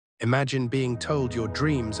Imagine being told your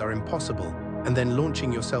dreams are impossible and then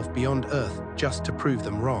launching yourself beyond Earth just to prove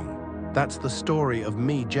them wrong. That's the story of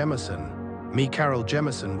Mae Jemison. Mae Carol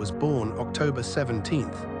Jemison was born October 17,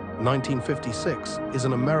 1956, is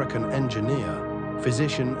an American engineer,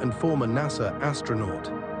 physician, and former NASA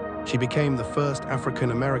astronaut. She became the first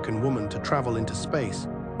African-American woman to travel into space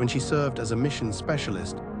when she served as a mission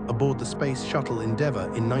specialist aboard the Space Shuttle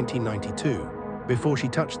Endeavour in 1992. Before she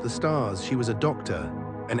touched the stars, she was a doctor,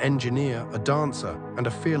 an engineer, a dancer, and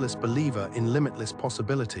a fearless believer in limitless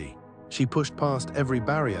possibility. She pushed past every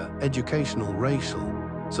barrier, educational, racial,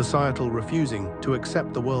 societal, refusing to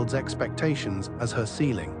accept the world's expectations as her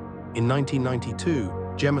ceiling. In 1992,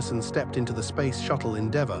 Jemison stepped into the Space Shuttle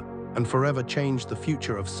Endeavour and forever changed the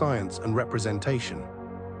future of science and representation.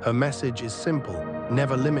 Her message is simple: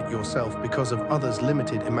 never limit yourself because of others'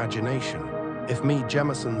 limited imagination. If Mae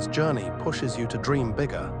Jemison's journey pushes you to dream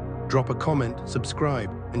bigger, drop a comment, subscribe,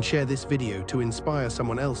 and share this video to inspire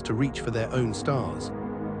someone else to reach for their own stars.